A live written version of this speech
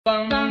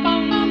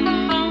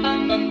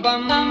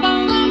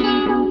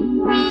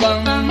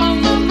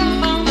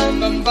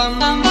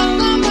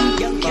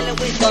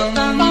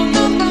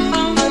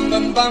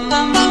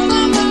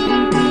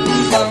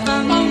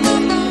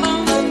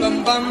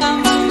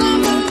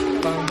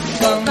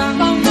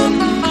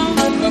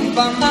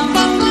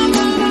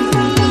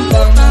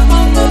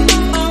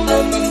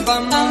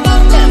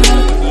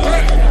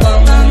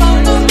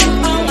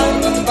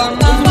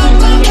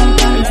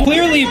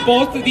Clearly,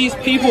 both of these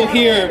people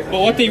here, but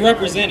what they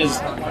represent is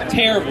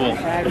terrible.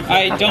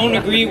 I don't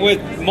agree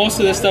with most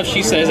of the stuff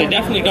she says. I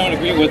definitely don't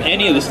agree with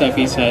any of the stuff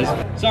he says.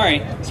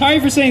 Sorry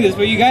for saying this,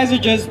 but you guys are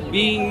just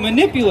being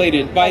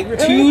manipulated by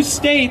two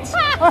states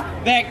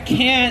that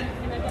can't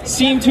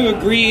seem to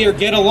agree or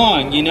get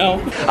along, you know?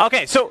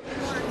 Okay, so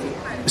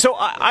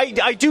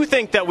I do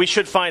think that we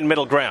should find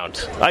middle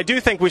ground. I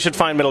do think we should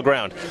find middle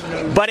ground.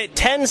 But it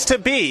tends to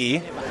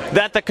be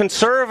that the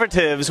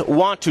conservatives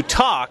want to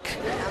talk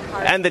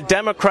and the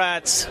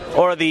Democrats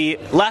or the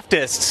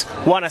leftists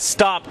want to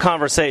stop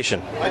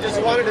conversation. I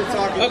just wanted to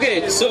talk.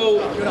 Okay,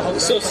 so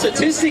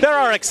statistically... There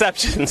are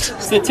exceptions.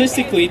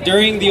 Statistically,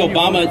 during the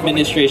Obama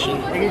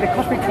administration,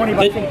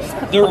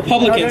 the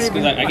Republicans,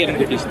 because I get them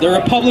confused, the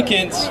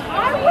Republicans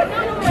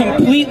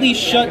completely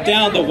shut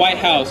down the White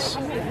House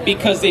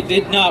because they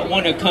did not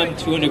want to come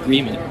to an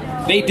agreement.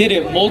 They did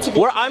it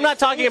multiple times. I'm not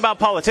talking about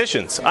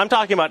politicians. I'm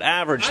talking about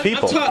average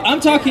people. I'm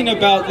talking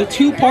about the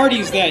two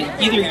parties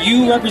that either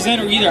you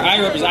represent or either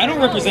I represent. I don't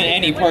represent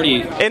any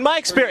party. In my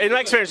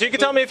experience, you can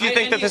tell me if you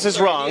think that this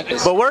is wrong,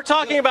 but we're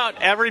talking about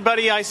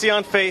everybody I see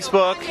on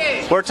Facebook.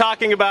 We're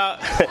talking about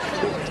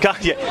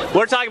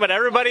we're talking about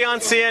everybody on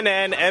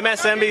CNN,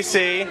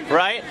 MSNBC,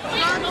 right?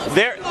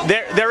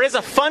 There is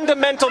a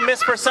fundamental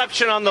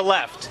misperception on the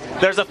left.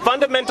 There's a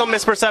fundamental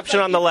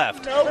misperception on the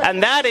left,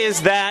 and that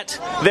is that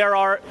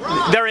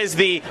there is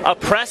the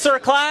oppressor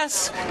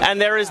class and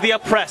there is the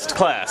oppressed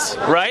class,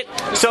 right?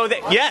 So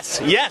yes,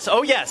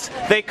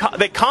 they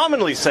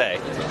commonly say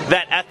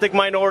that ethnic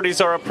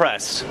minorities are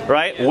oppressed,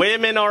 right?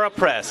 Women are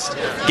oppressed,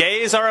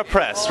 gays are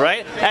oppressed,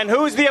 right? And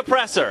who's the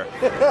oppressor?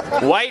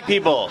 White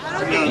people,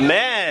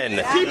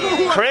 men,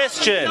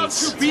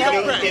 Christians. This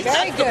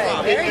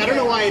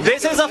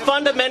is a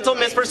fundamental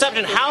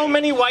misperception. How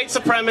many white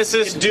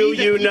supremacists do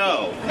you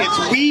know?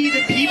 It's we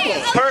the people.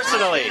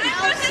 Personally.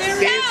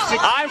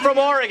 I'm from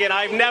Oregon.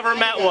 I've never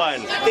met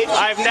one.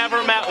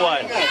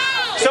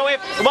 So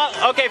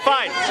okay,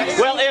 fine.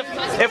 Well,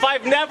 if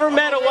I've never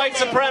met a white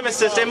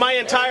supremacist in my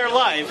entire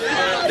life,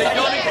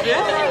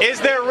 is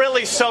there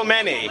really so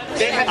many?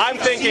 I'm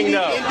thinking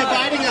no.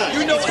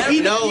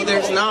 No,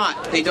 there's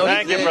not. They don't.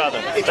 Thank you,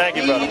 brother. Thank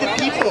you, brother. The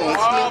people. It's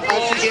not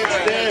us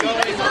against them.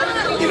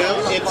 You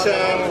know,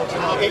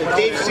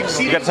 they've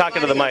succeeded. You got to talk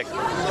into the mic.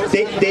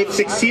 They've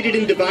succeeded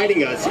in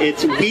dividing us.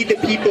 It's we the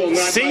people,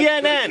 not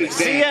CNN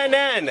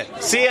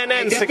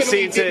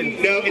succeeds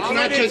in. No, it's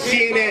not just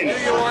CNN.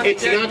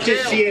 It's not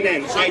just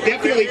CNN. I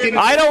definitely didn't.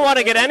 I don't want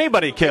to get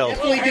anybody killed. I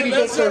definitely didn't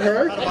vote for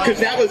her because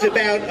that was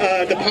about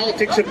the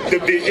politics of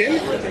division,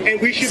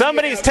 and we should.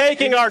 Somebody's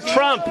taking our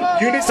Trump.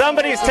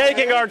 Somebody's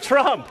taking our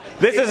Trump.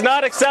 This is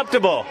not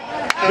acceptable.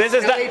 This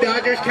is not.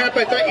 Dodgers cap.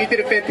 I thought you did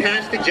a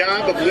fantastic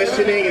job of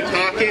listening and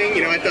talking.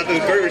 You know, I thought that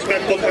was a very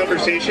respectful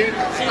conversation.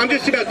 I'm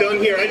just about done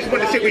here. I just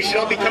want to say we should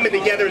all be coming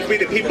together as we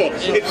the people.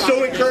 It's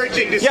so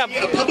encouraging to see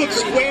a public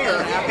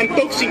square and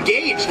folks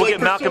engaged. We'll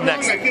get Malcolm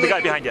next. The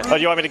guy behind you. Oh,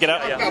 you want me to get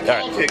out? Yeah. All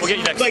right. We'll get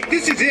you next. Like,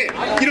 this is it.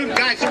 You know,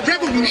 guys, the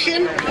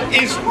revolution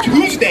is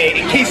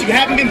Tuesday, in case you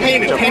haven't been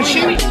paying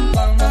attention.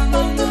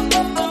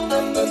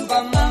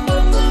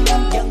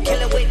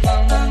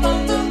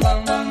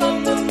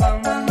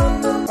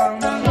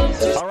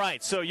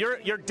 So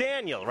you're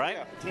Daniel,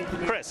 right? Yeah.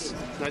 Chris,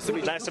 nice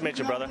to meet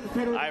you, brother.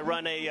 I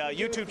run a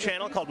YouTube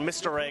channel called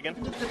Mr. Reagan.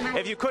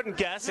 If you couldn't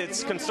guess,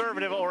 it's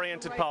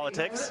conservative-oriented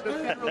politics.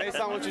 Based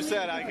on what you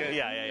said, I could.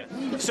 Yeah.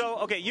 So,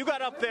 okay, you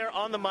got up there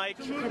on the mic.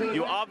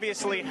 You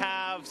obviously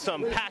have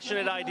some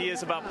passionate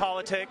ideas about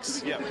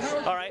politics. Yeah.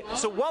 All right.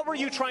 So what were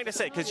you trying to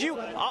say? Because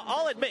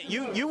I'll admit,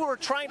 you were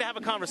trying to have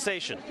a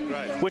conversation,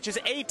 right, which is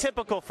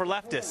atypical for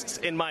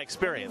leftists in my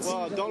experience.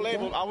 Well, don't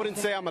label. I wouldn't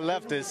say I'm a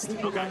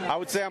leftist. Okay. I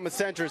would say I'm a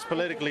centrist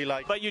politically.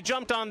 But you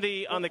jumped on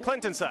the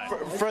Clinton side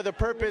for the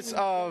purpose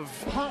of,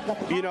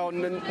 you know,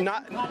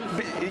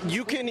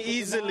 you can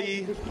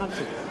easily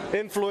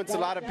influence a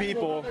lot of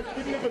people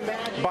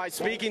by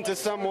speaking to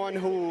someone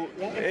who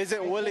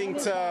isn't willing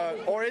to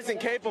or isn't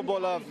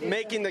capable of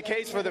making the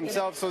case for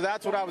themselves. So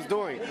that's what I was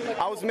doing.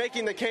 I was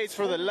making the case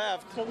for the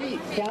left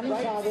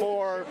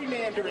for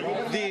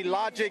the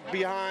logic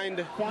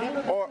behind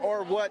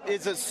or what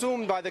is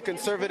assumed by the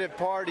Conservative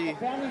Party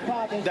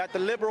that the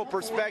liberal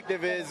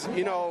perspective is,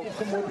 you know,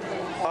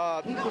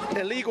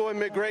 illegal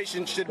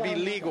immigration should be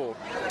legal.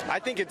 I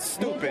think it's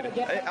stupid.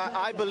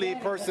 I believe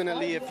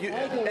personally,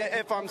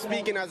 if I'm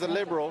speaking as a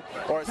liberal,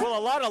 or well,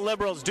 a lot of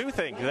liberals do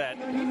think that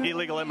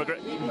illegal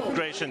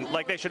immigration,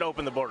 like they should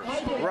open the borders.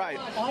 Right.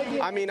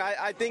 I mean,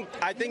 I think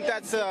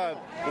that's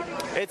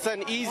it's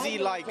an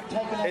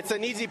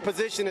easy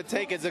position to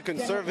take as a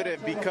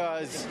conservative,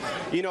 because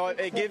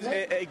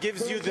it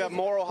gives you the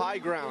moral high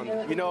ground.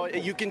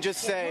 You can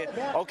just say,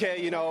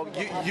 okay,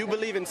 you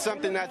believe in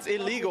something that's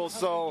illegal,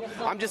 so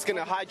I'm just going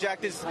to hijack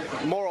this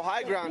moral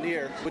high ground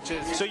here, which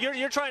is... So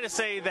you're trying to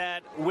say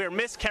that we're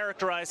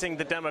mischaracterizing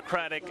the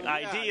democratic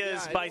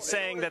ideas by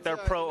saying that they're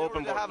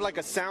pro-open borders. To have like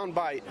a sound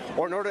bite,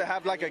 or in order to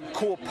have like a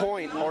cool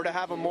point, or to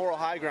have a moral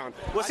high ground.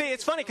 Well, see,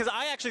 it's funny because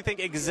I actually think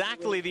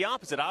exactly the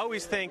opposite. I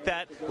always think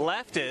that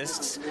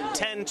leftists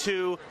tend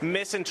to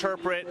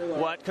misinterpret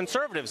what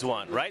conservatives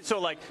want, right? So,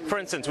 like, for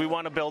instance, we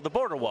want to build the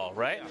border wall,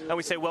 right? And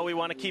we say, well, we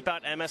want to keep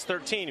out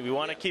MS-13, we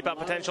want to keep out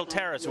potential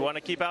terrorists, we want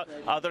to keep out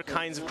other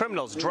kinds of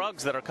criminals,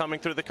 drugs that are coming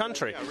through the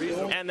country.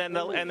 And then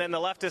the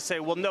leftists say,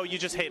 well, no, you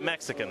just hate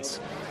Mexicans,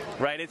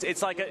 right?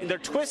 It's like they're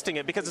twisting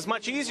it, because it's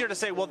much easier to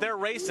say, well, they're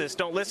racist,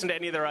 don't listen to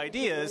any of their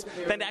ideas,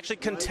 than to actually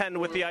contend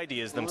with the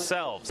ideas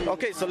themselves.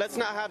 Okay, so let's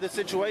not have the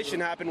situation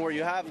happen where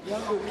you have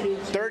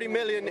 30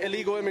 million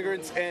illegal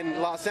immigrants in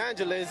Los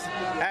Angeles,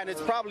 and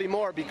it's probably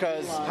more,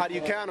 because how do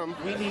you count them?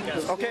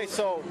 Okay,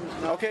 so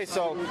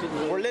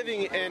we're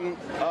living in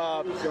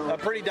a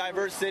pretty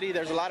diverse city.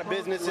 There's a lot of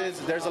businesses.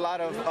 There's a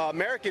lot of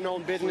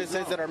American-owned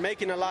businesses that are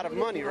making a lot of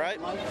money, right?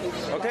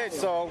 Okay,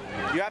 so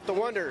you have to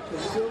wonder.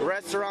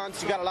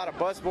 Restaurants, you got a lot of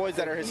busboys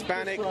that are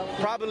Hispanic,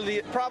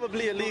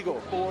 probably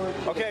illegal.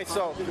 Okay,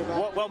 so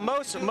well,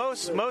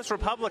 most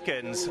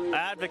Republicans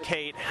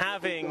advocate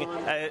having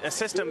a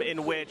system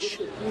in which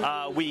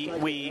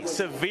we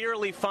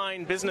severely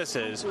fine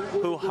businesses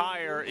who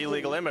hire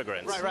illegal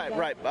immigrants.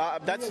 Right.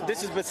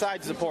 This is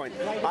besides the point.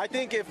 I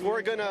think if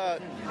we're gonna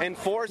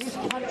enforce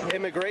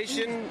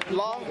immigration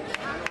law,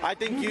 I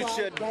think you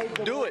should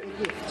do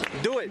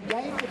it.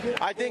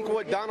 I think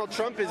what Donald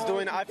Trump is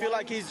doing, I feel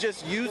like he's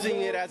just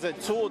using it as a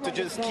tool to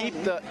just keep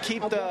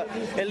the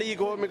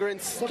illegal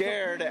immigrants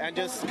scared and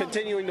just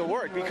continuing to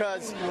work,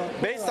 because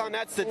based on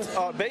that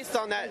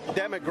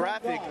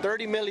demographic,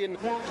 30 million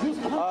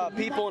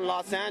people in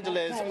Los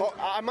Angeles,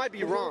 I might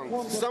be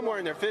wrong, somewhere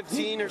in there,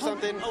 15 or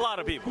something. A lot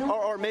of people.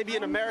 Or maybe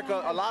in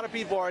America, a lot of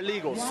people are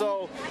illegal.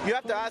 So you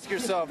have to ask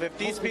yourself, if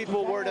these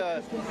people were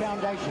to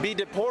be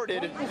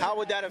deported, how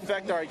would that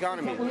affect our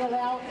economy?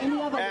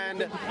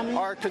 And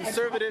are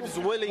conservatives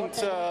willing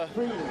to,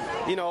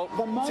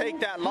 take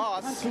that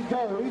loss?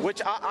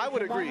 Which I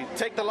would agree,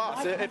 take the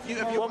loss.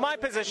 Well, my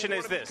position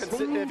is this.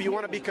 If you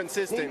want to be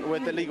consistent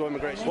with illegal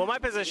immigration. Well, my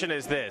position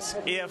is this.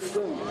 If,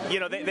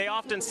 they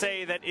often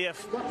say that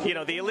if,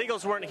 the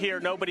illegals weren't here,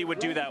 nobody would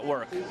do that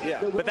work.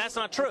 Yeah. But that's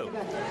not true.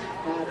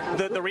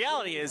 The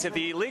reality is, if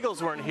the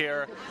illegals weren't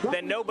here,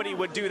 then nobody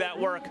would do that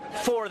work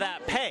for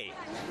that pay,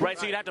 right?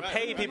 So you'd have to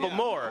pay people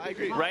more,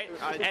 right?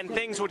 And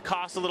things would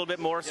cost a little bit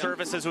more,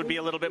 services would be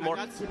a little bit more.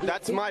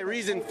 That's my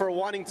reason for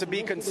wanting to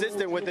be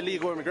consistent with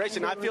illegal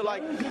immigration. I feel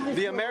like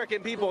the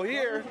American people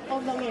here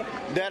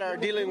that are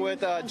dealing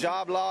with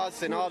job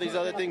loss and all these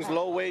other things,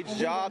 low-wage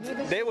jobs,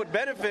 they would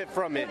benefit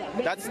from it.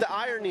 That's the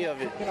irony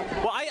of it.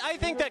 Well, I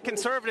think that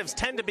conservatives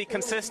tend to be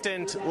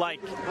consistent,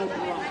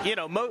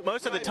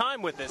 most of the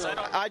time with this.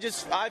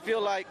 I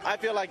feel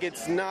like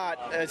it's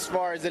not as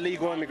far as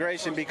illegal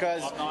immigration,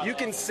 because you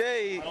can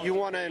say you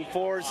want to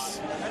enforce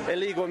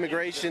illegal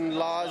immigration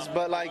laws,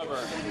 but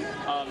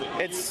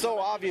it's so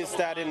obvious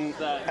that in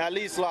at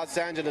least Los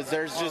Angeles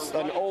there's just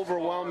an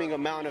overwhelming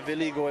amount of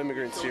illegal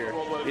immigrants here,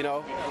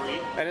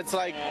 and it's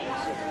like,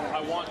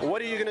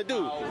 what are you gonna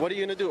do?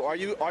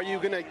 Are you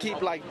gonna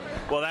keep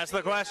well, that's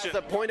the question.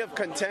 The point of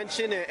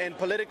contention and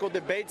political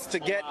debates to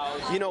get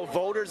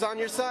voters on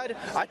your side?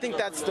 I think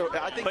that's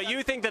But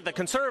you think that the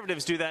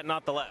conservatives do that,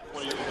 not the left?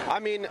 I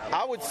mean,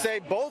 I would say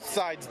both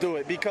sides do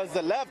it, because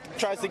the left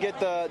tries to get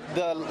the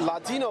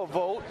Latino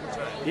vote,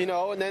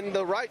 and then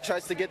the right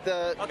tries to get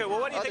the... Okay, well,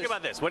 what do you think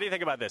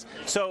about this?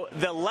 So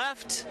the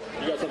left,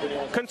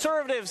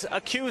 conservatives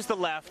accuse the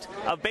left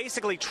of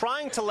basically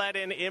trying to let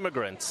in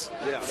immigrants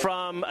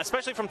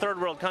especially from third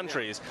world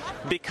countries,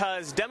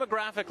 because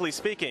demographically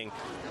speaking,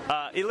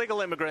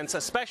 illegal immigrants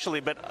especially,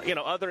 but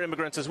other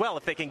immigrants as well,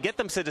 if they can get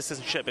them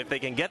citizenship, if they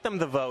can get them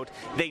the vote,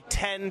 they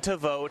tend to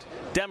vote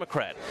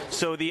Democrat.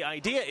 So the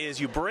idea is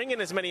you bring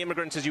in as many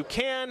immigrants as you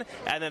can,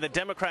 and then the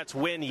Democrats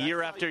win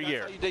year after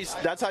year.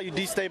 That's how you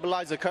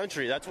destabilize a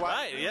country. That's why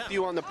I agree with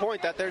you on the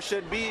point that there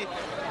should be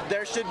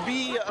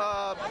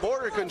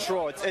border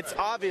control. It's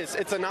obvious.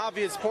 It's an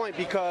obvious point,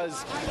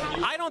 because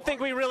I don't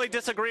think we really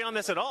disagree on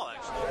this at all,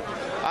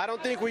 actually. I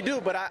don't think we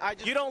do, but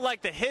you don't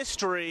like the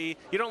history,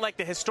 you don't like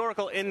the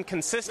historical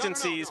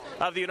inconsistencies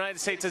of the United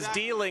States as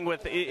dealing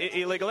with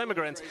illegal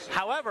immigrants.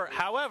 However,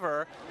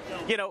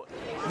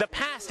 the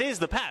past is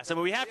the past. I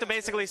mean, we have to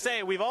basically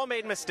say we've all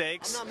made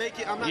mistakes. I'm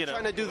not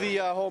trying to do the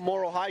whole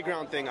moral high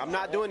ground thing. I'm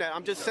not doing that.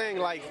 I'm just saying,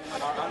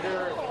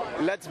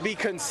 let's be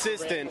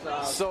consistent.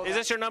 So is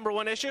this your number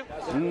one issue?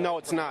 No,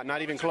 it's not.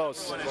 Not even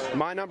close.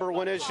 My number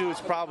one issue is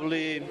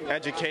probably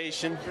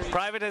education.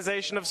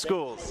 Privatization of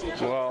schools.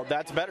 Well,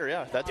 that's better,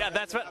 yeah.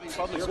 That's better.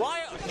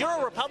 Why? You're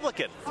a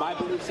Republican.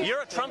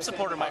 You're a Trump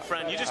supporter, my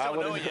friend. You just don't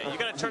know it yet. You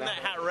got to turn that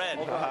hat red.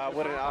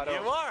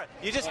 You are.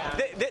 You just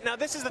now.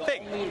 This is the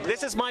thing.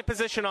 This is my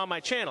position on my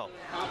channel.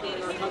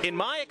 In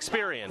my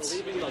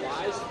experience,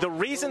 the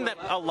reason that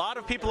a lot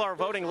of people are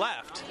voting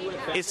left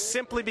is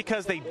simply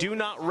because they do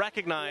not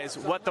recognize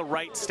what the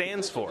right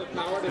stands for.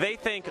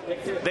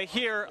 They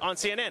hear on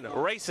CNN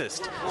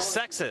racist,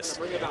 sexist,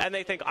 and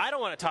they think, I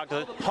don't want to talk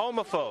to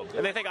homophobe,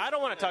 and they think, I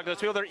don't want to talk to those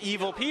people, they're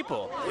evil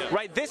people,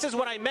 right? This is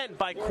what I meant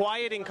by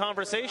quieting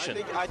conversation.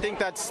 I think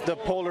that's the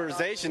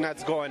polarization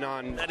that's going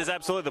on. That is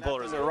absolutely the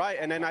polarization. Right,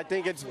 and then I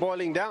think it's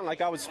boiling down,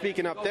 like I was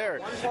speaking up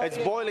there, it's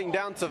boiling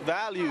down to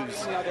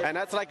values, and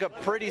that's like a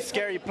pretty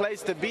scary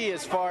place to be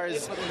as far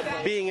as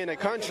being in a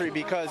country,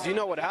 because you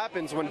know what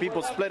happens when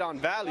people split on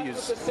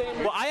values.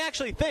 Well, I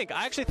actually think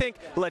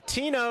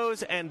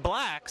Latinos and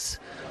blacks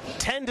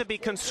tend to be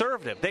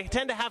conservative. They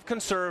tend to have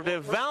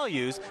conservative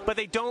values, but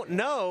they don't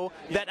know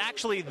that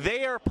actually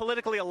they are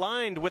politically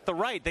aligned with the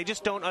right. They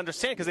just don't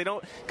understand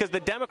because the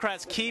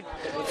Democrats keep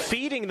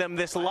feeding them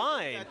this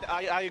line.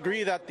 I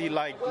agree that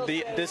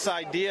this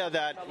idea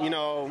that, you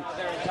know,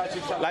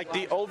 like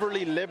the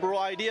overly liberal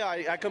idea,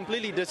 I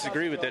completely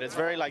disagree with it. It's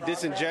very like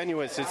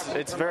disingenuous.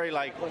 It's very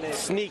like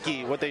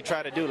sneaky what they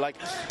try to do. Like,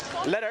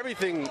 let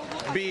everything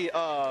be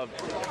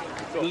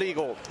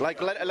legal.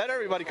 Like, let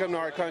everybody come to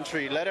our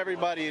country. Let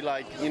everybody,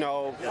 like, you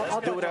know,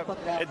 do whatever.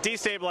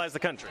 Destabilize the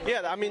country.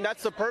 Yeah, I mean,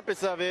 that's the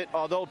purpose of it,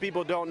 although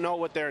people don't know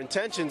what their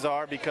intentions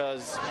are,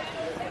 because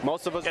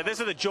most of us... Yeah, this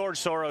is the George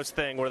Soros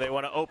thing where they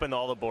want to open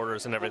all the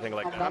borders and everything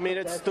like that. I mean,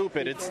 it's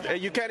stupid.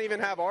 You can't even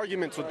have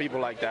arguments with people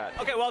like that.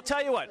 Okay, well, I'll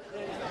tell you what.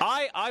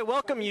 I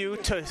welcome you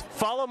to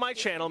follow my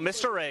channel,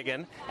 Mr.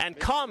 Reagan, and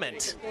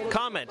comment.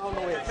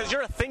 Because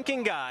you're a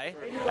thinking guy,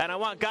 and I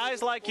want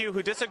guys like you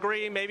who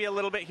disagree maybe a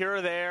little bit here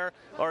or there,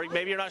 or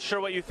maybe you're not sure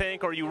what you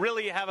think, or you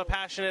really have a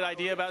passionate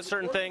idea about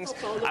certain things.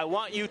 I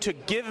want you to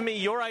give me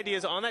your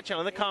ideas on that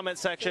channel in the comment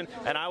section,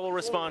 and I will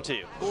respond to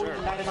you. Sure.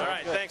 All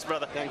right, thanks,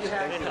 brother. Thanks.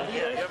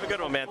 Yeah, you have a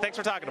good one, man. Thanks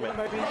for talking to me.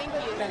 Thank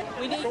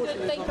you. We need good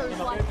thinkers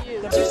like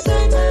you.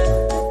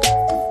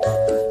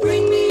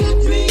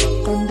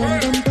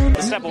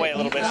 Let's step away a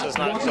little bit so it's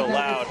not so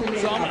loud.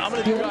 So I'm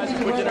going to do guys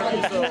a quick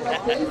interview.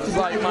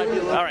 So it might be a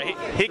little... All right,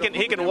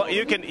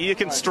 you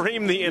can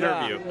stream the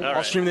interview. Yeah, All right.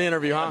 I'll stream the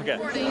interview, huh? Okay.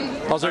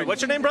 All right,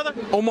 what's your name, brother?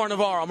 Omar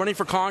Navarro. I'm running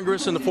for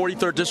Congress in the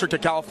 43rd District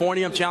of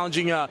California. I'm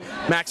challenging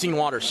Maxine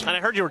Waters. And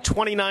I heard you were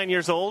 29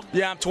 years old?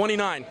 Yeah, I'm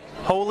 29.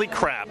 Holy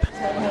crap.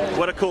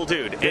 What a cool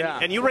dude.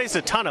 And you raised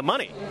a ton of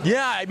money.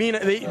 Yeah, I mean,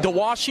 the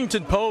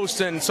Washington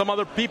Post and some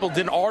other people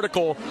did an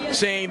article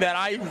saying that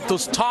I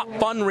was top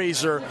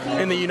fundraiser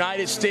in the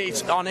United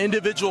States on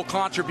individual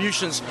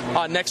contributions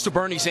next to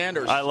Bernie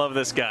Sanders. I love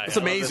this guy. It's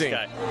amazing.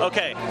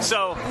 Okay,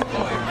 so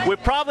we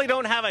probably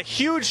don't have a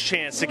huge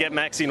chance to get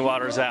Maxine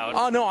Waters out.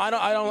 Oh no,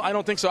 I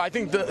don't think so. I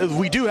think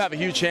we do have a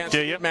huge chance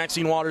to get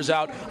Maxine Waters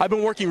out. I've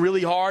been working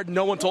really hard.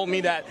 No one told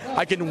me that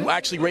I can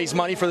actually raise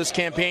money for this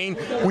campaign.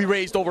 We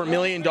raised over $1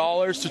 million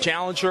to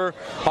challenge her.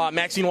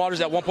 Maxine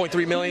Waters at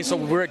 $1.3 million, so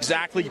we're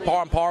exactly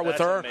par on par with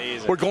her.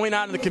 Amazing. We're going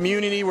out in the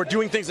community. We're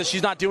doing things that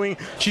she's not doing.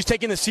 She's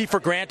taking the seat for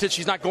granted.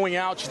 She's not going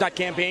out. She's not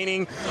campaigning.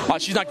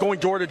 She's not going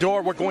door to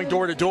door. We're going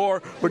door to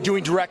door. We're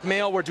doing direct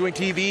mail. We're doing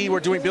TV. We're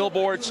doing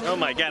billboards. Oh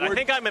my God! I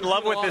think I'm in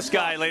love with this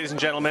guy, ladies and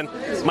gentlemen.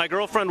 My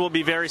girlfriend will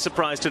be very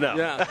surprised to know.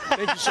 Yeah,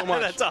 thank you so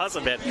much. That's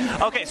awesome, man.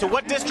 Okay, so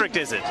what district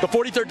is it? The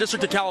 43rd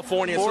District of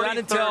California. 43rd so that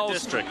entails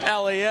District.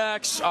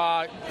 LAX,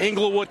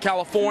 Inglewood,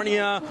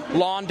 California,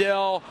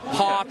 Lawndale,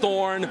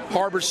 Hawthorne,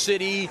 Harbor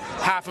City,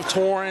 half of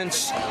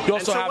Torrance. You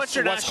also have West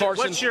Carson.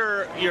 What's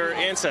your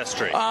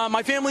ancestry?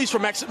 My family's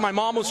from Mexico. My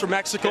mom was from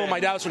Mexico. Okay. My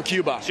dad was from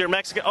Cuba. So you're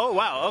Mexican. Oh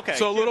wow. Okay.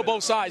 So a little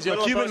both sides. You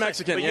know, Cuban,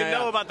 Mexican. But you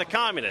know about the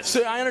communists.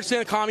 So I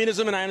understand the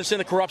communism and I understand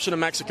the corruption of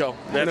Mexico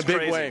in a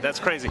big way. That's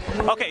crazy.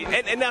 Okay,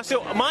 and now,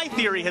 so my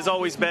theory has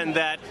always been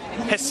that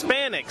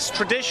Hispanics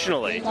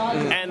traditionally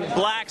and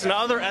blacks and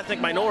other ethnic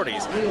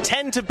minorities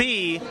tend to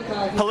be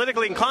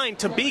politically inclined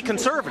to be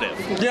conservative.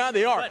 Yeah,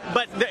 they are.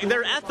 But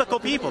they're ethical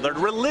people. They're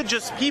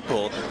religious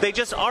people. They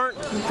just aren't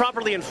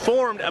properly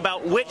informed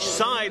about which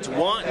sides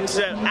want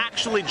to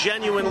actually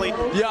genuinely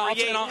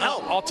create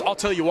help. I'll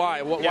tell you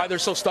why they're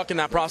so stuck in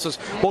that process.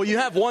 Well, you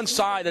have one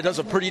side that does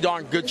a pretty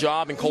darn good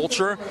job in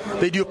culture.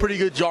 They do a pretty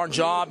good darn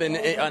job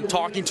in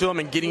talking to them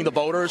and getting the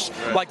voters.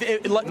 Like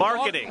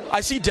marketing.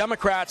 I see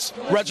Democrats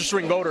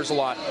registering voters a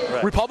lot.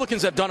 Right.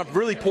 Republicans have done a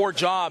really poor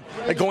job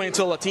at going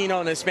into Latino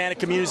and Hispanic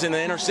communities in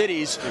the inner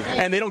cities,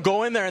 and they don't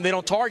go in there and they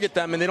don't target them.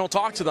 them and they don't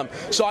talk to them.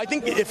 So I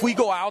think if we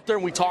go out there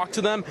and we talk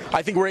to them,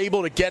 I think we're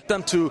able to get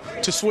them to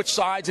switch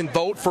sides and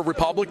vote for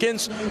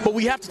Republicans. But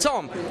we have to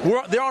tell them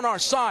they're on our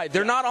side.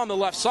 They're not on the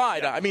left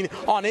side. I mean,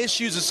 on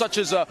issues such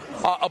as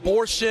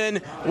abortion,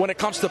 when it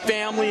comes to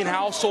family and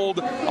household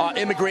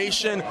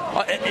immigration,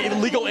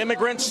 illegal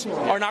immigrants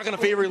are not going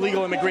to favor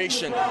illegal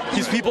immigration.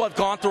 These people have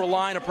gone through a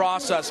line of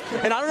process.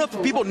 And I don't know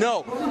if people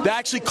know, that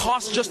actually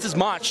costs just as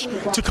much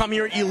to come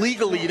here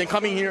illegally than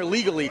coming here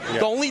legally. Yeah.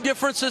 The only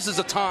difference is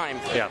the time.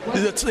 Yeah.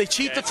 They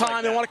cheat the time.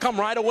 Like they want to come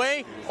right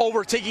away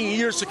over taking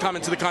years to come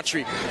into the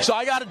country. So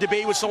I got a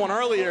debate with someone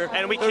earlier.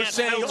 And we can't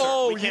saying, filter.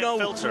 oh, we can't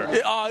filter.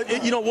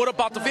 What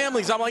about the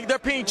families? I'm like, they're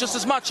paying just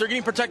as much. They're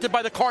getting protected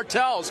by the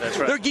cartels. That's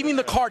right. They're giving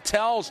the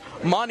cartels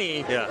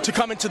money to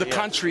come into the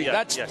country.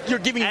 You're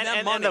giving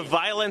them money. And the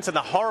violence and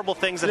the horrible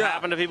things that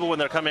happen to people when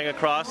they're coming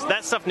across,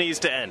 that stuff needs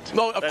to end.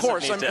 No, of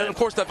course. Of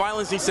course, that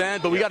violence needs to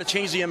end, but we got to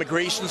change the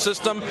immigration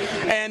system.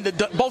 And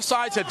both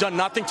sides have done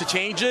nothing to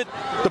change it.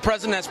 The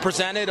president has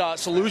presented a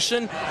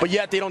solution, but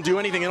yet they don't do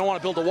anything. They don't want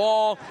to build a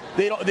wall.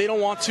 They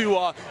don't want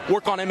to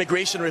work on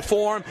immigration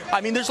reform.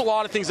 I mean, there's a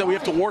lot of things that we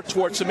have to work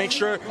towards to make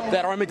sure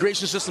that our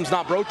immigration system's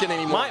not broken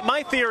anymore.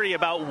 My theory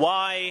about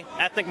why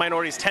ethnic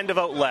minorities tend to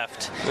vote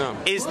left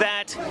is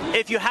that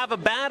if you have a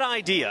bad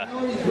idea,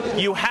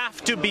 you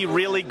have to be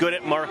really good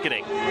at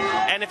marketing.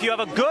 And if you have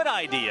a good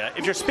idea,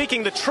 if you're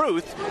speaking the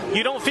truth,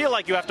 you don't feel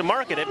like you have to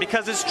market it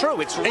because it's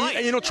true. It's right.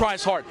 And you don't try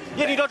as hard.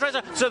 Yeah, you don't try as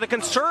hard. So the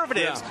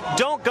conservatives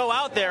don't go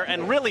out there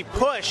and really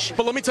push.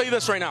 But let me tell you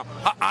this right now.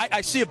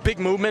 I see a big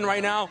movement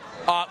right now,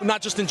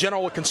 not just in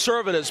general with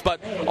conservatives, but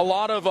a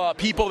lot of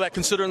people that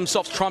consider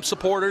themselves Trump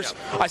supporters.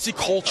 Yeah. I see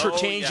culture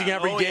changing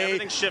every day.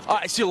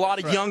 I see a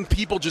lot of young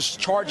people just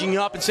charging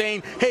up and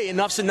saying, hey,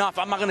 enough's enough.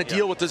 I'm not going to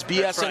deal with this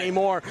BS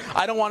anymore.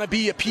 I don't want to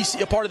be a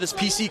part of this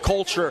PC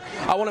culture.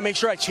 I want to make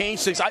sure I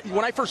change things.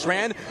 When I first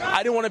ran,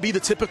 I didn't want to be the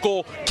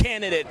typical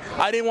candidate.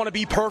 I didn't want to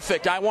be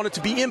perfect. I wanted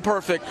to be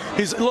imperfect.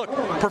 Look,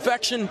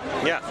 perfection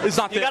is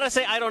not there. You got to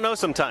say, I don't know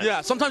sometimes.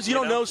 Yeah, sometimes you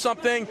don't know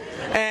something,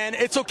 and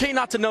it's okay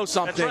not to know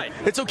something. That's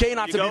right. It's okay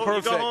not to be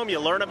perfect. You go home, you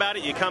learn about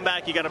it, you come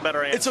back, you got a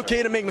better answer. It's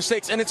okay to make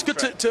mistakes, and it's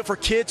good for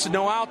kids to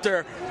know out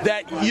there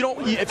that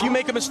if you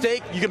make a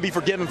mistake, you can be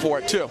forgiven for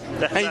it too,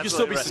 and you can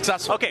still be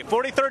successful. Okay,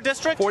 43rd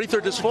District?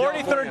 43rd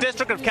District. 43rd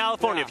District of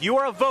California. If you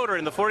are a voter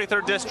in the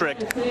 43rd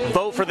District,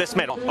 vote for this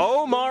man,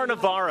 Omar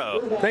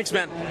Navarro. Thanks,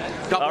 man.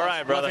 All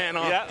right, brother.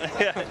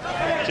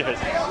 Yeah. Cheers.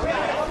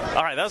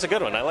 All right, that was a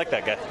good one. I like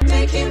that guy.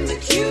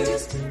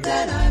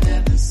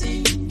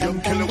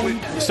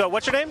 So,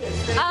 what's your name?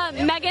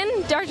 Megan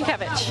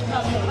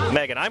Darjakevich.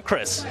 Megan, I'm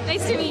Chris.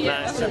 Nice to meet you.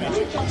 Nice to meet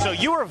you. So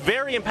you were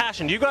very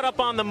impassioned. You got up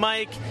on the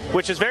mic,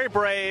 which is very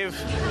brave,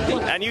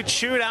 and you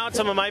chewed out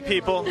some of my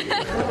people,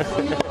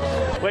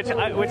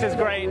 which is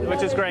great.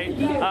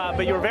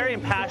 But you were very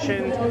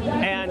impassioned,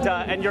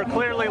 and you're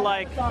clearly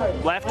like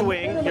left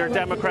wing. You're a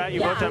Democrat.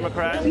 You vote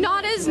Democrat.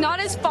 Not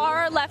as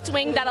far left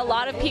wing that a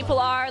lot of people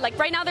are. Like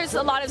right now, there's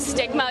a lot of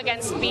stigma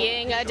against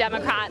being a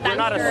Democrat. You're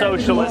not a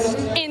socialist.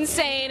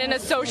 Insane and a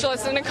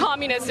socialist and a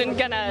communist and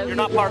gonna. You're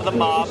not part of the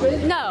mob.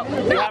 No.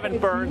 You haven't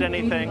burned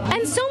anything.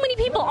 And so many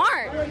people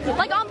aren't.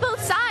 Like on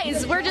both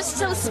sides, we're just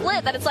so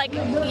split that it's like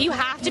you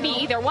have to be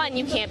either one.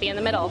 You can't be in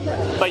the middle.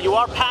 But you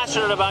are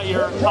passionate about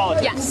your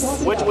politics.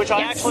 Yes. Which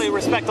I actually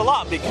respect a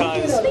lot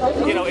because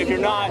if you're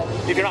not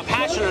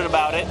passionate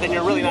about it, then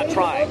you're really not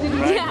trying.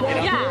 Right?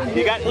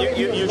 Yeah.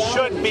 You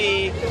should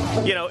be.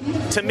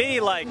 To me,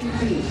 like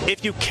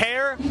if you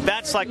care,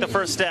 that's like the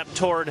first step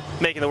toward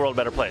making the world a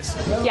better place.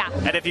 Yeah.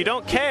 And if you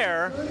don't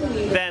care,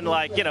 then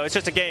it's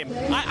just a game.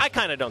 I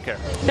kind of don't care.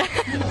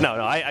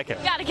 No, I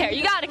care.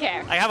 You gotta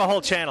care. I have a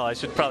whole channel. I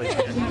should probably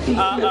change it.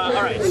 All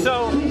right.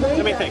 So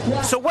let me think.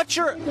 So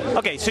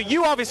so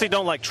you obviously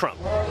don't like Trump.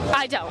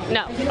 I don't.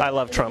 No. I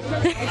love Trump.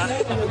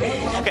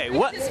 Okay.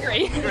 What?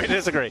 Disagree.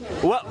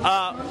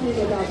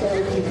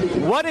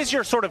 What is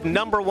your sort of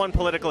number one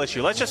political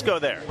issue? Let's just go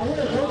there.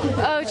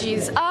 Oh,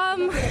 geez. I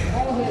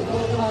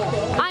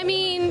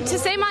mean, to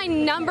say my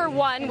number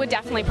one would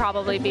definitely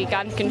probably be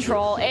gun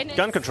control.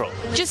 Gun control.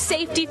 Just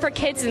safety for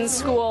kids in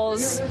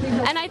schools.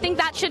 And I think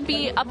that should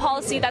be a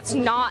policy that's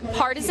not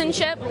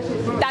partisanship.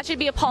 That should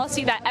be a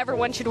policy that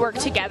everyone should work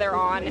together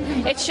on.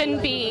 It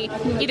shouldn't be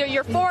either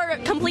you're for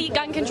complete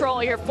gun control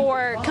or you're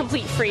for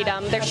complete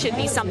freedom. There should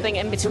be something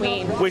in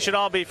between. We should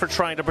all be for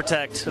trying to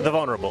protect the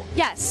vulnerable.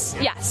 Yes.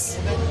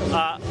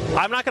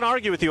 I'm not going to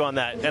argue with you on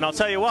that, and I'll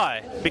tell you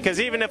why. Because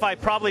even if I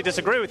probably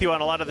disagree with you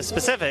on a lot of the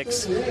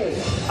specifics,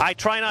 I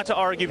try not to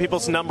argue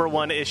people's number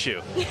one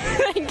issue.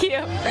 Thank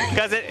you.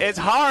 Because it's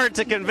hard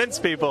to convince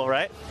people,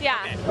 right? Yeah.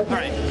 Okay. All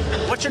right.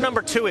 What's your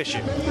number two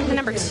issue? The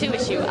number two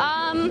issue?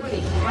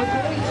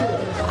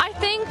 I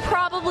think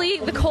probably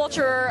the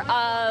culture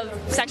of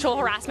sexual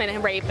harassment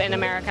and rape in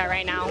America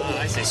right now.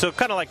 I see. So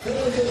kind of like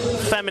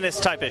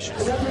feminist type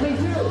issues.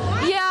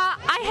 Yeah,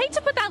 I hate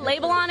to put that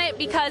label on it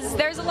because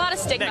there's a lot of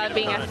stigma of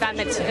being a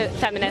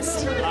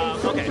feminist.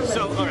 Okay,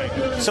 so all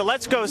right. So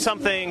let's go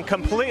something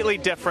completely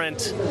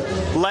different.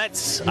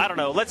 I don't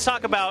know, let's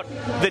talk about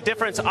the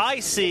difference I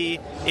see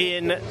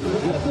in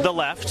the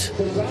left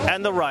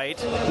and the right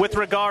with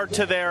regard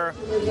to their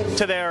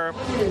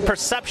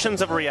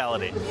perceptions of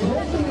reality.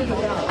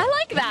 I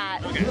like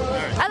that. Okay. All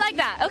right. I like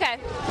that. Okay.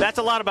 That's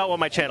a lot about what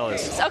my channel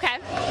is. Okay.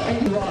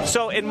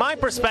 So in my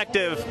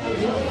perspective,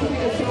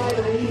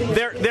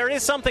 there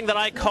is something that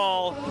I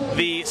call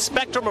the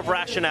spectrum of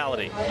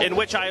rationality in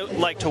which I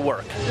like to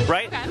work,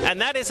 right? Okay.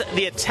 And that is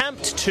the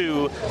attempt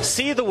to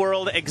see the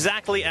world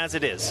exactly as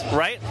it is,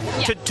 right?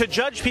 Yeah. To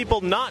judge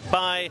people not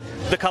by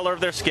the color of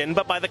their skin,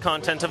 but by the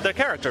content of their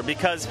character,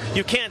 because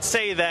you can't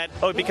say that,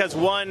 oh, because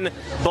one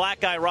black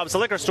guy robs a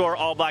liquor store,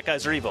 all black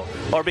guys are evil,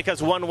 or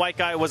because one white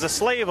guy was a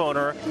slave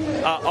owner,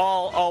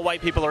 all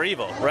white people are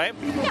evil, right?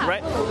 Yeah.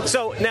 Right?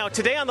 So now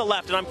today on the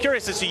left, and I'm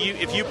curious as to you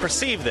if you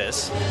perceive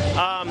this,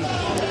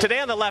 today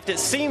on the left it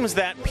seems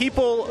that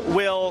people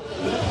will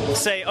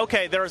say,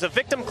 okay, there is a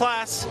victim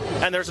class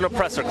and there's an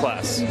oppressor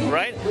class,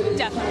 right?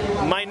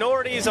 Definitely.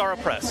 Minorities are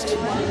oppressed,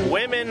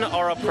 women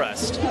are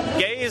oppressed,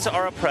 gays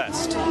are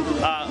oppressed,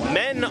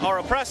 men are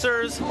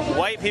oppressors,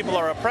 white people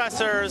are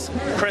oppressors,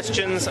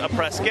 Christians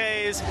oppress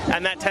gays,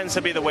 and that tends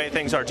to be the way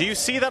things are. Do you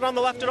see that on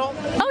the left at all?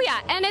 Oh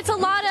yeah, and it's a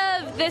lot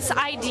of this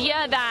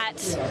idea that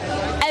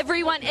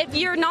everyone, if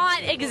you're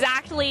not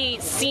exactly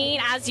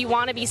seen as you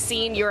want to be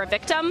seen, you're a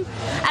victim.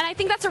 And I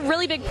think that's a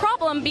really big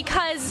problem,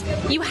 because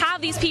you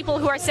have these people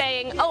who are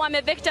saying, oh, I'm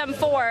a victim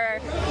for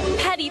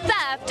petty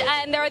theft,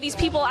 and there are these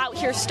people out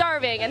here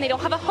starving, and they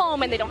don't have a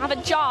home, and they don't have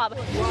a job.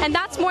 And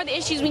that's more the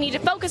issues we need to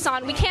focus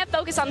on. We can't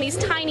focus on these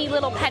tiny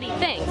little petty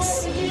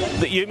things.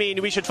 You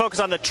mean we should focus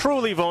on the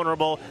truly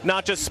vulnerable,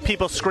 not just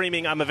people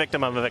screaming, I'm a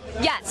victim, I'm a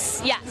victim?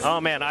 Yes, yes.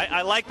 Oh man,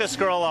 I like this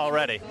girl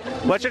already.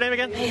 What's your name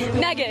again?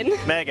 Megan.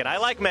 Megan. I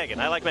like Megan.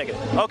 I like Megan.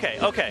 Okay.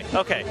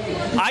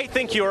 I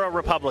think you're a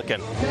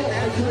Republican.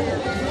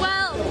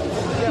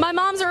 Well, my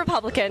mom's a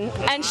Republican,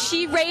 and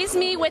she raised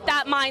me with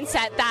that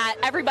mindset that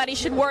everybody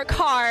should work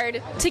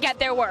hard to get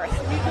their worth.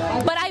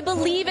 But I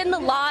believe in a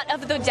lot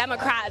of the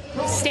Democrat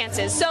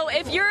stances. So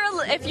if you're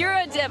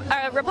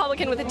a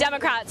Republican with a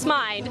Democrat's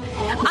mind,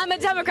 I'm a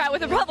Democrat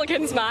with a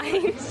Republican's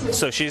mind.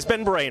 So she's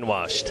been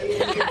brainwashed.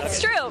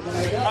 That's true.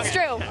 It's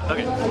true.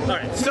 Okay. All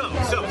right. So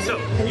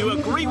you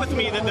agree with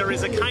me that there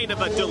is a kind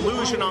of a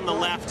delusion on the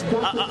left,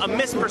 a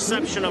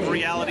misperception of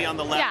reality on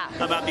the left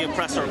about the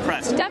oppressor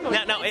oppressed.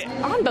 Definitely.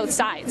 Now, on both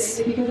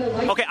sides.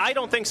 Okay, I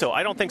don't think so.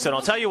 And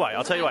I'll tell you why.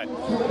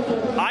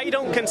 I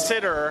don't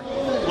consider,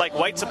 like,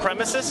 white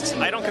supremacists,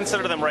 I don't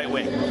consider them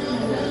right-wing.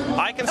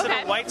 I consider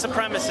white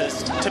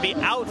supremacists to be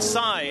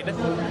outside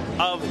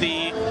of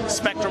the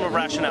spectrum of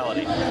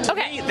rationality. To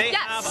me, they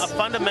have a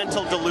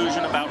fundamental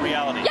delusion about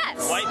reality.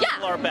 Yes. White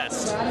people are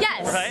best.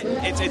 Yes. Right?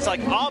 It's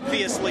like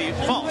obviously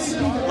false.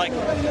 Like,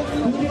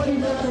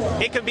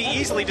 it can be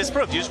easily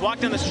disproved. You just walk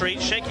down the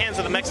street, shake hands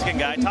with a Mexican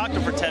guy, talk to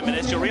him for 10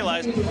 minutes, you'll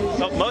realize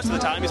most of the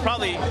time he's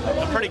probably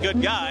a pretty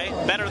good guy,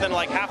 better than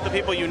like half the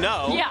people you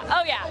know. Yeah.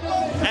 Oh yeah.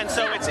 And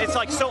so it's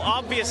like so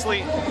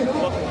obviously,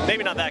 well,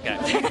 maybe not that guy.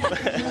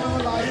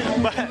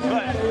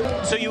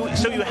 but so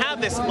you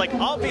have this like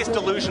obvious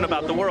delusion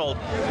about the world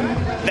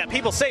that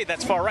people say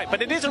that's far right,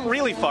 but it isn't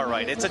really far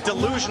right. It's a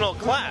delusional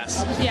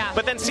class. Yeah.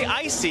 But then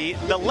I see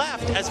the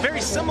left as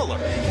very similar,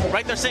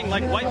 right? They're saying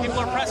like white people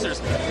are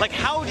oppressors. Like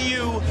how do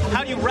you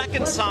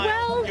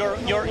reconcile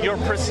your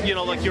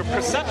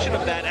perception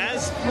of that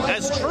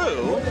as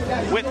true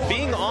with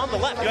being on the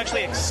left? You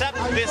actually accept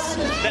this,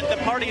 that the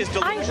party is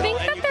delusional. I think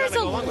that there's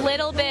a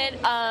little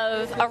bit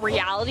of a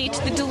reality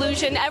to the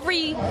delusion.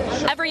 Every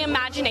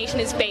imagination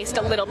is based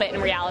a little bit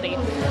in reality.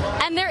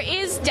 And there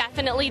is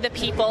definitely the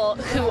people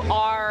who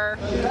are,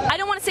 I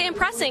don't want to say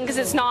impressing because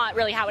it's not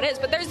really how it is,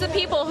 but there's the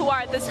people who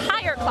are this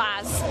higher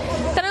class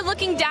that are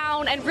looking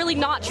down and really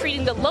not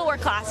treating the lower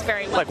class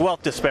very well. Like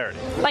wealth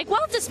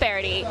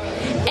disparity.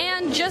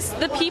 And just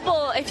the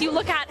people, if you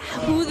look at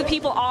who the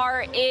people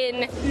are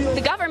in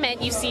the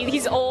government, you see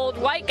these old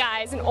white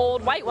guys and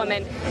old white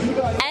women,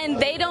 and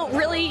they don't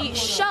really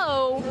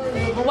show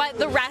what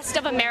the rest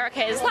of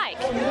America is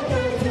like.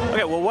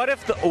 Okay, well, what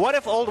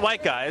if old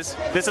white guys,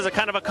 this is a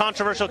kind of a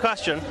controversial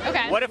question,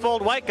 what if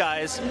old white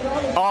guys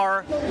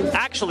are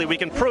actually, we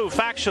can prove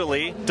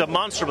factually,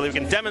 demonstrably, we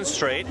can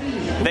demonstrate,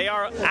 they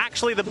are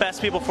actually the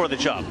best people for the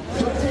job?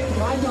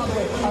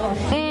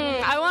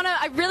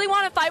 I really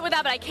want to fight with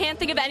that, but I can't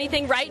think of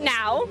anything right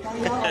now.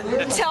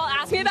 So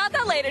ask me about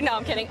that later. No,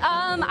 I'm kidding.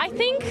 I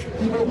think...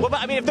 Well, but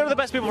I mean, if they're the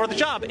best people for the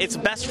job, it's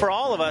best for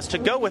all of us to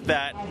go with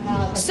that.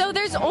 So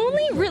there's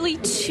only really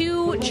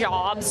 2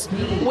 jobs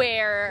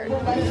where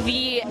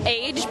the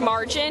age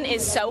margin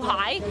is so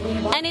high,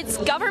 and it's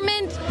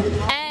government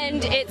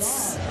and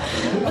it's...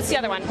 What's the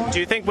other one? Do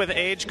you think with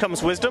age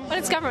comes wisdom? But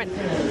it's government.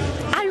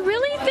 I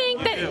really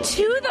think that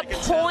To the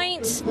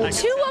point.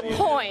 To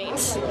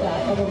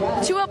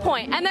a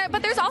point.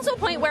 But there's also a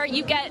point where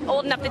you get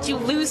old enough that you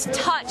lose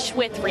touch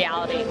with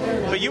reality.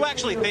 But you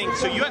actually think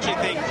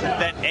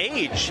that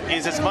age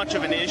is as much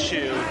of an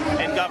issue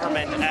in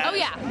government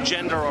as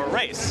gender or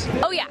race?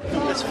 Oh yeah.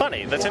 That's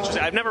funny. That's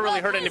interesting. I've never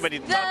really heard anybody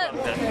talk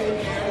about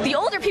that. The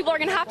older people are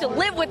going to have to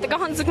live with the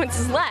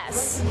consequences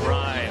less.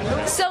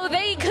 Right. So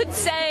they could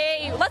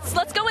say, let's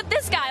go with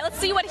this guy. Let's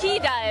see what he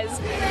does,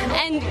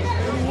 and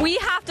we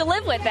have to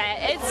live with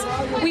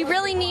it. We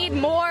really need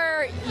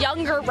more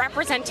younger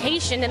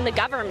representation in the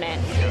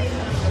government.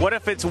 What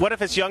if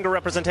it's younger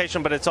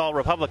representation, but it's all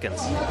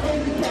Republicans?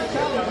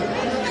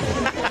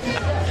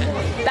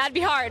 That'd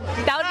be hard.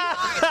 That would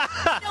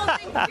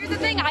be hard. Here's the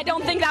thing. I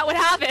don't think that would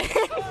happen.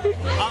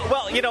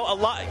 Well, a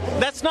lot.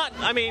 That's not.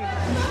 I mean,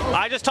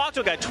 I just talked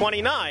to a guy,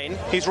 29.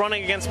 He's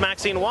running against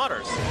Maxine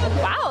Waters.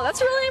 Wow,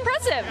 that's really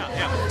impressive.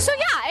 Yeah. So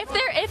yeah,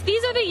 if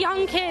these are the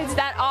young kids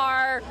that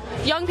are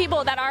young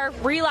people that are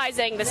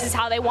realizing this is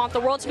how they want the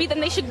world to be, then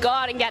they should go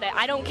out and get it.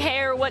 I don't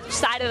care what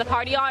side of the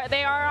party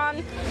they are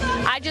on.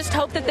 I just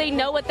hope that they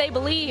know what they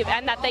believe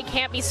and that they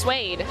can't be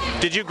swayed.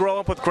 Did you grow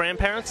up with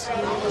grandparents?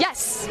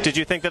 Yes. Did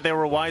you think that they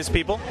were wise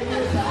people?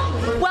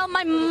 Well,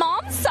 my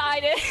mom's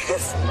side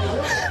is.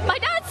 My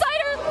dad's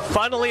side are.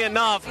 Funnily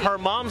enough, her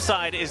mom's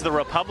side is the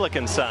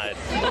Republican side.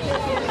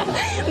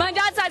 My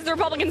dad's side's the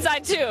Republican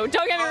side too.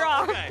 Don't get me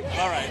wrong. Okay,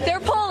 all right. They're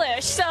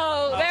Polish,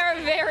 so they're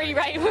very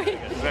right-wing.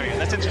 Very good.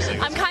 That's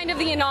interesting. I'm kind of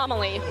the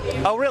anomaly.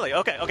 Oh, really?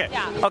 Okay.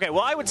 Yeah. Okay.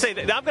 Well, I would say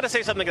that I'm going to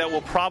say something that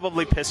will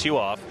probably piss you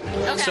off.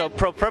 Okay. So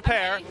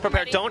prepare. I'm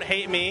Prepare. ready. Don't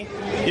hate me.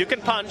 You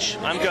can punch.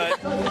 I'm good.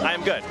 I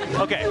am good.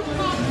 Okay.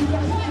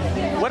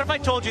 What if I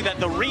told you that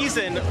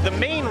the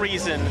main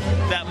reason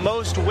that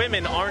most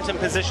women aren't in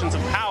positions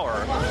of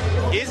power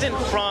isn't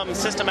from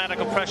systematic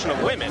oppression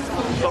of women,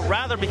 but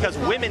rather because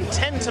women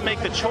tend to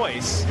make the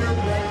choice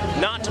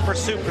not to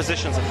pursue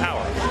positions of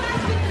power?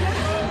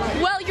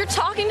 Well, you're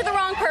talking to the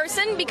wrong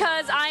person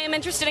because I am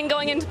interested in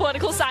going into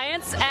political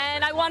science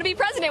and I want to be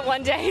president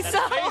one day. That's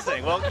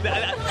amazing. Well,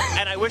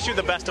 and I wish you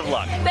the best of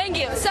luck. Thank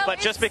you. But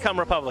just become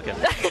Republican.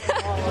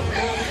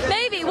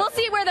 Maybe. We'll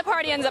see where the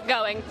party ends up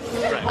going.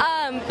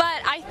 Right.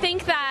 But I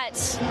think that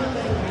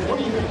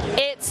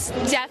it's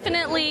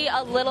definitely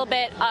a little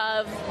bit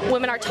of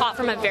women are taught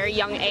from a very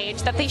young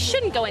age that they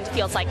shouldn't go into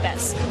fields like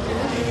this.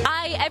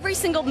 Every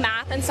single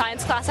math and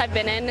science class I've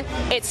been in,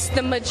 it's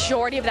the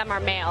majority of them are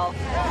male,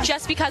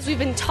 just because we've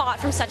been taught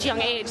from such a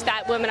young age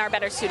that women are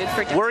better suited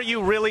for jobs. Were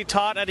you really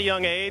taught at a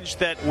young age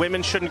that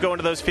women shouldn't go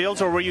into those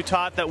fields, or were you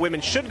taught that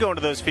women should go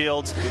into those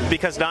fields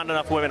because not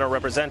enough women are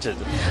represented?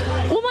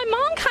 Well, my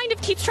mom kind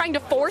of keeps trying to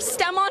force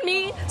STEM on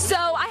me, so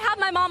I have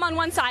my mom on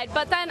one side,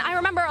 but then I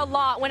remember a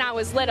lot when I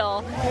was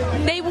little,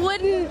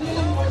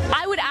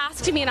 I would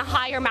ask to be in a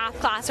higher math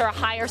class or a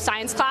higher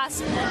science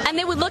class, and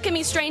they would look at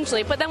me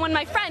strangely, but then when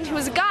my friend, who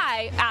was a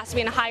guy, asked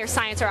me in a higher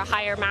science or a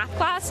higher math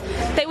class,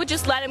 they would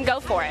just let him go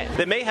for it.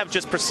 They may have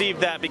just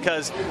perceived that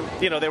because,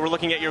 they were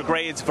looking at your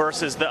grades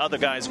versus the other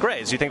guy's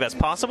grades. Do you think that's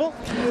possible?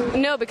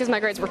 No, because my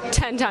grades were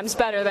 10 times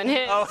better than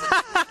his. Oh.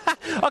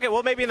 Okay,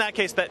 well, maybe in that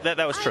case that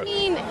was true. I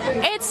mean,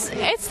 it's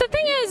the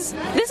thing is,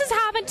 this has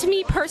happened to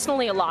me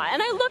personally a lot,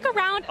 and I look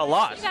around. A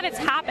lot? I see that it's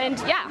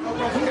happened. Yeah,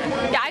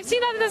 I've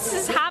seen that this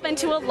has happened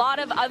to a lot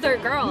of other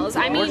girls.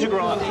 I mean, where'd you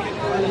grow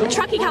up?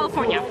 Truckee,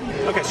 California.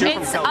 Okay, so you're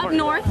it's from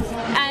California. up north,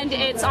 and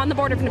it's on the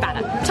border of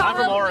Nevada. Tahoe, I'm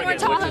from Oregon, where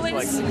Tahoe which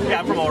is is.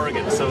 I'm from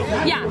Oregon, so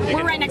Yeah,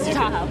 we're right next to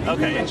Tahoe.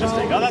 Okay,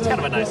 interesting. Oh, that's kind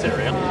of a nice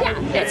area. Yeah,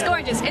 it's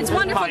gorgeous. It's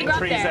wonderful to Pine grow up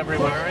trees there.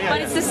 everywhere. Yeah, but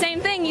yeah. it's the same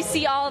thing. You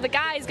see all the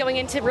guys going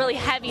into really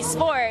heavy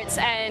sports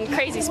and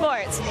crazy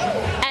sports,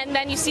 and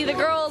then you see the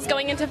girls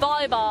going into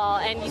volleyball,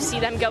 and you see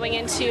them going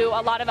into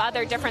a lot of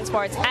other different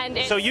sports. And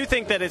So you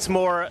think that it's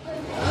more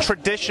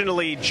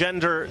traditionally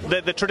gender,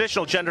 the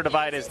traditional gender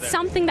divide is there?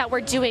 Something that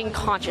we're doing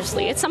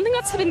consciously. It's something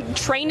that's been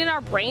trained in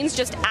our brains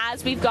just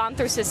as we've gone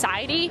through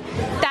society,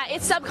 that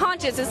it's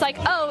subconscious. It's like,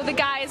 oh, the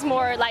guy is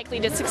more likely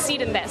to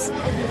succeed in this.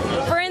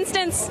 For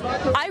instance,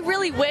 I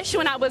really wish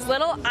when I was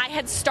little I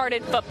had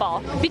started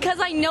football because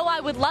I know I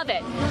would love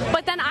it.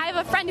 But then I have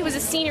a friend who was a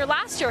senior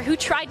last year who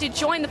tried to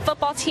join the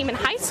football team in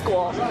high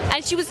school,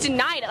 and she was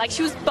denied it. Like,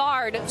 she was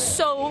barred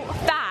so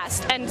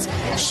fast, and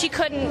she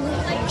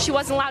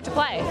wasn't allowed to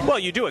play. Well,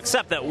 you do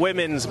accept that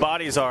women's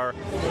bodies are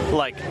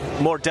like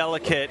more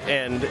delicate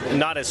and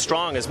not as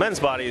strong as men's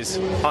bodies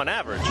on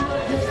average.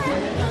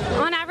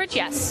 On average,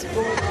 yes.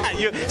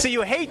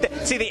 You hate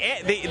that. See the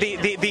I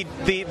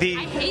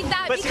hate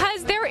that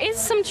because there is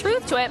some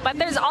truth to it, but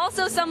there's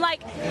also some,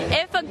 like,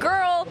 if a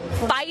girl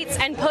fights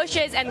and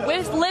pushes and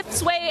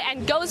lifts weight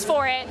and goes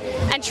for it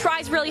and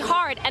tries really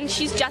hard and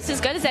she's just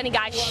as good as any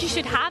guy, she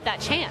should have that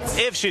chance.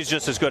 If she's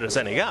just as good as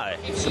any guy.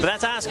 But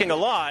that's asking a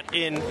lot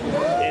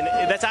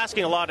that's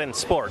asking a lot in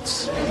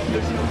sports.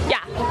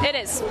 Yeah, it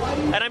is.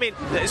 And I mean,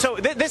 so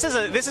this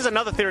is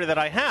another theory that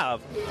I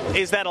have,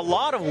 is that a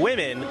lot of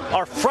women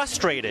are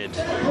frustrated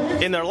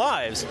in their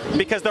lives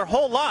because their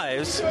whole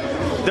lives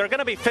they're going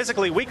to be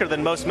physically weaker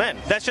than most men.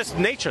 That's just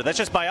nature. That's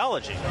just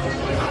biology.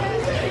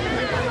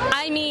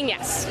 I mean,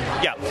 yes.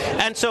 Yeah,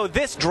 and so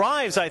this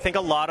drives, I think,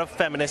 a lot of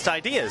feminist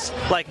ideas.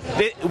 Like,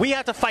 we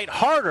have to fight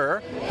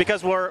harder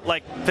because we're,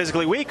 like,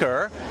 physically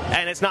weaker,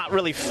 and it's not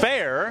really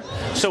fair,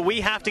 so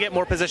we have to get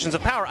more positions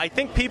of power. I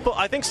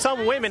think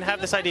some women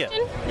have this idea.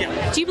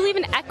 Yeah. Do you believe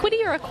in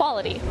equity or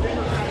equality?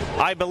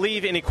 I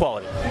believe in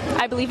equality.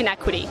 I believe in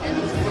equity.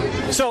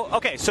 So,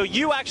 okay, so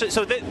you actually,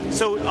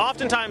 so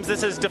oftentimes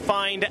this is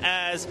defined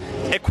as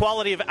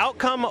equality of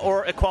outcome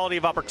or equality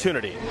of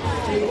opportunity.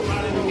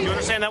 You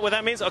understand what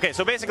that means? Okay,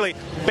 so basically,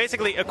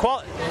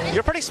 equality.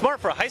 You're pretty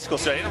smart for a high school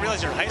student. I didn't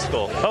realize you're in high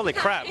school. Holy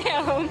crap!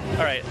 All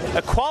right,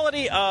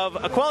 equality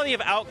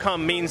of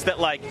outcome means that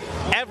like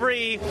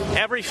every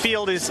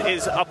field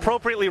is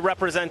appropriately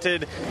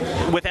represented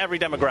with every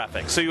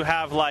demographic. So you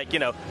have like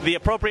the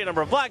appropriate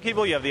number of black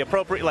people, you have the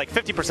appropriate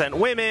 50%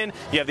 women,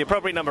 you have the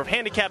appropriate number of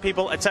handicapped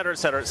people, et cetera, et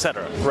cetera, et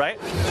cetera. Right?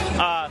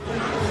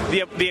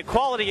 The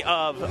equality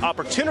of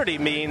opportunity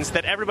means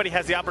that everybody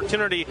has the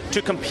opportunity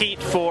to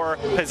compete for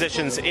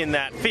positions in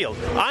that field.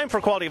 I'm for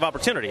equality of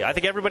opportunity. I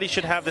think everybody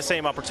should have the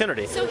same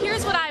opportunity. So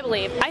here's what I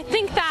believe. I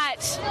think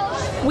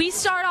that we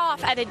start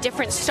off at a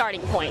different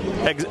starting point.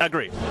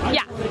 Agree.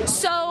 Yeah.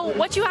 So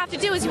what you have to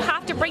do is you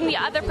have to bring the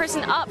other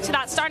person up to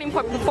that starting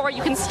point before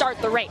you can start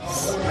the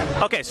race.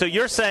 Okay, so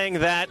you're saying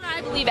that...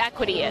 I believe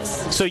equity is.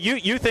 So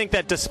you think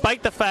that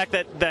despite the fact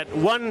that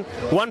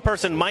one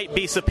person might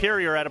be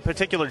superior at a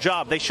particular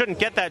job, they shouldn't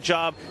get that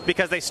job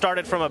because they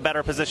started from a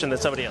better position than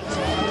somebody else?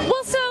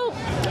 Well, so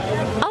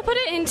I'll put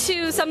it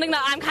into something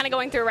that I'm kind of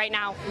going through right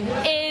now,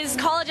 is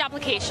college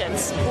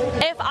applications.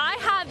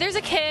 There's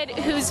a kid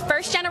who's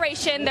first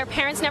generation, their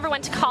parents never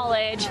went to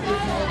college,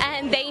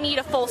 and they need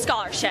a full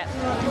scholarship.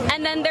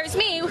 And then there's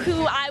me,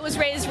 who I was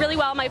raised really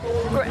well. My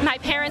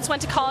parents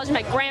went to college,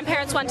 my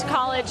grandparents went to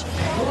college,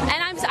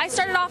 and I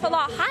started off a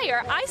lot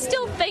higher. I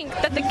still think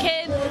that the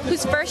kid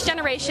who's first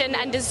generation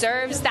and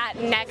deserves that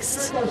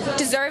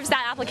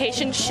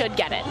application should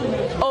get it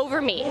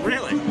over me.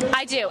 Really?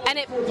 I do. And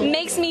it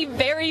makes me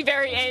very,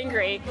 very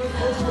angry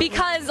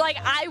because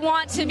I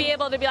want to be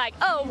able to be like,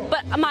 oh,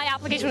 but my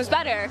application was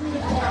better.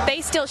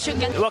 They still should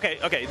get it.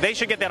 Okay, they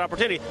should get that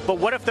opportunity. But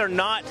what if they're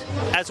not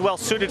as well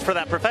suited for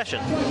that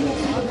profession?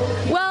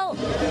 Well,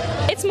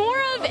 it's more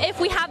of if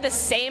we have the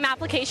same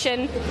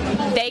application,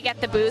 they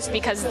get the boost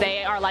because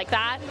they are like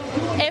that.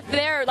 If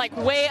they're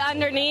way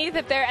underneath,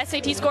 if their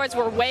SAT scores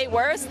were way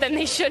worse, then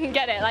they shouldn't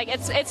get it.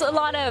 It's a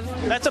lot of...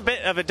 That's a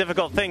bit of a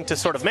difficult thing to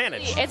sort of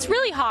manage. It's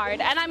really hard.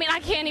 And I mean, I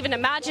can't even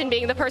imagine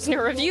being the person who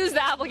reviews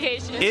the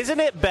application. Isn't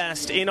it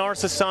best in our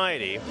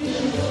society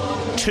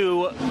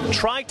to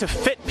try to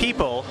fit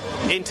people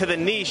into the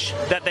niche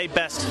that they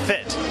best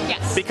fit?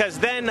 Yes. Because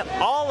then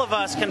all of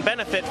us can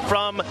benefit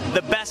from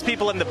the best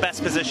people in the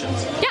best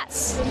positions.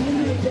 Yes.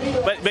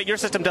 But your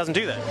system doesn't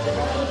do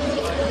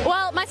that.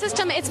 Well, my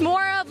system, it's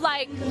more of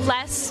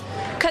less,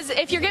 because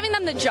if you're giving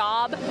them the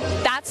job,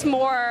 that's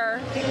more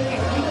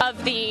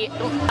of the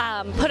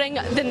putting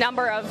the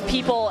number of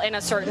people in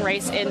a certain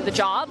race in the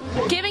job.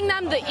 Giving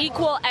them the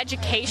equal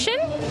education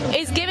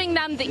is giving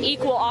them the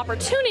equal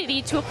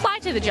opportunity to apply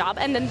to the job,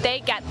 and then they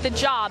get the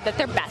job that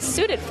they're best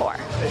suited for.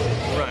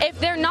 Right. If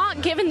they're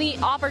not given the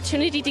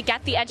opportunity to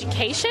get the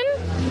education,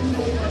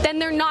 then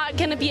they're not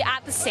going to be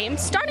at the same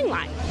starting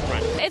line.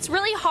 Right. It's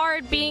really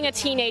hard being a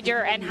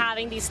teenager and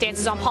having these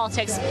stances on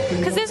politics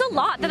because there's a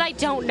lot that I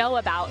don't know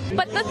about.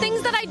 But the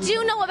things that I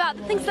do know about,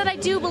 the things that I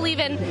do believe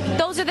in,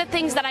 those are the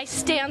things that I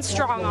stand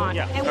strong on.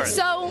 Yeah. Right.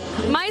 So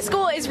my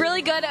school is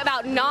really good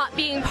about not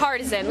being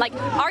partisan.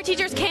 Our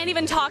teachers can't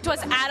even talk to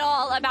us at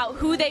all about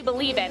who they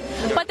believe in.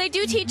 But they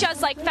do teach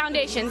us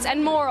foundations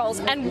and morals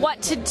and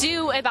what to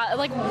do about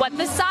what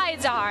the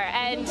sides are.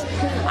 And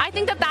I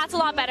think that that's a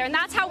lot better. And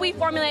that's how we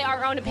formulate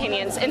our own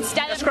opinions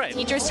instead of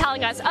teachers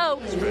telling us, oh,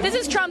 this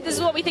is Trump, this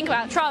is what we think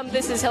about Trump,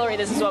 this is Hillary,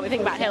 this is what we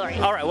think about Hillary.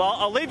 All right, well,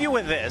 I'll leave you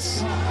with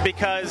this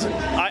because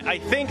I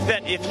think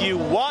that if you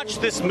watch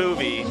this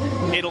movie,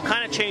 it'll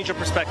kind of change your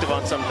perspective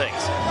on some things.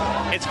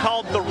 It's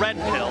called The Red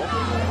Pill,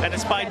 and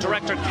it's by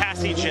director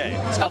Cassie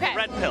Jaye. It's called The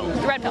Red Pill.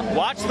 The Red Pill.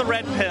 Watch The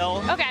Red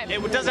Pill. Okay.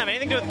 It doesn't have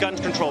anything to do with gun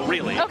control,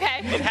 really. Okay.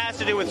 It has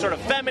to do with sort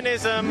of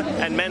feminism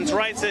and men's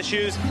rights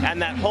issues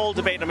and that whole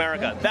debate in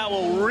America. That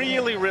will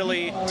really,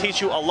 really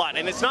teach you a lot.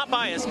 And it's not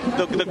biased.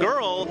 The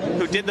girl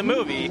who did the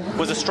movie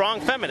was a strong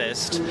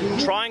feminist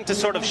trying to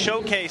sort of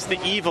showcase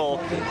the evil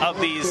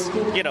of these,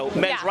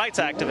 men's rights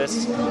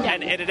activists. Yeah.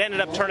 And it ended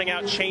up turning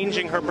out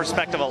changing her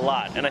perspective a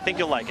lot. And I think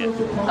you'll like it.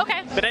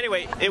 Okay. But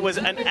anyway, it was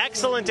an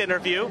excellent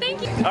interview.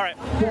 Thank you. All right.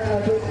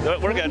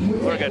 We're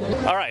good. We're good.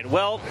 All right.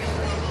 Well,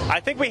 I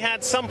think we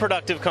had some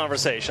productive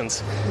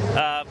conversations.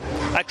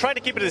 I tried to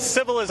keep it as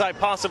civil as I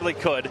possibly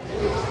could.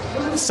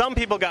 Some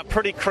people got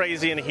pretty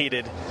crazy and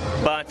heated,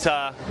 but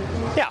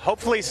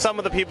hopefully some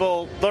of the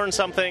people learned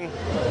something,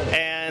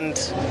 and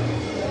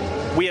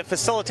we have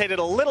facilitated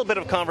a little bit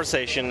of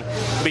conversation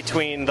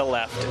between the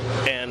left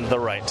and the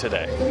right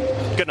today.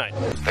 Good night.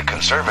 The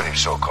conservative,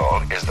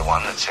 so-called, is the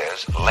one that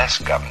says, less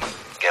government,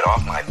 get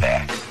off my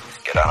back,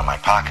 get out of my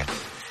pocket,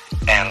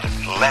 and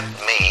let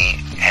me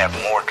have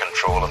more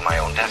control of my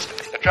own destiny.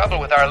 trouble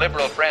with our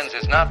liberal friends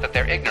is not that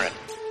they're ignorant.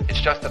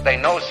 It's just that they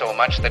know so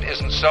much that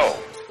isn't so.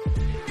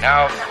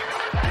 Now,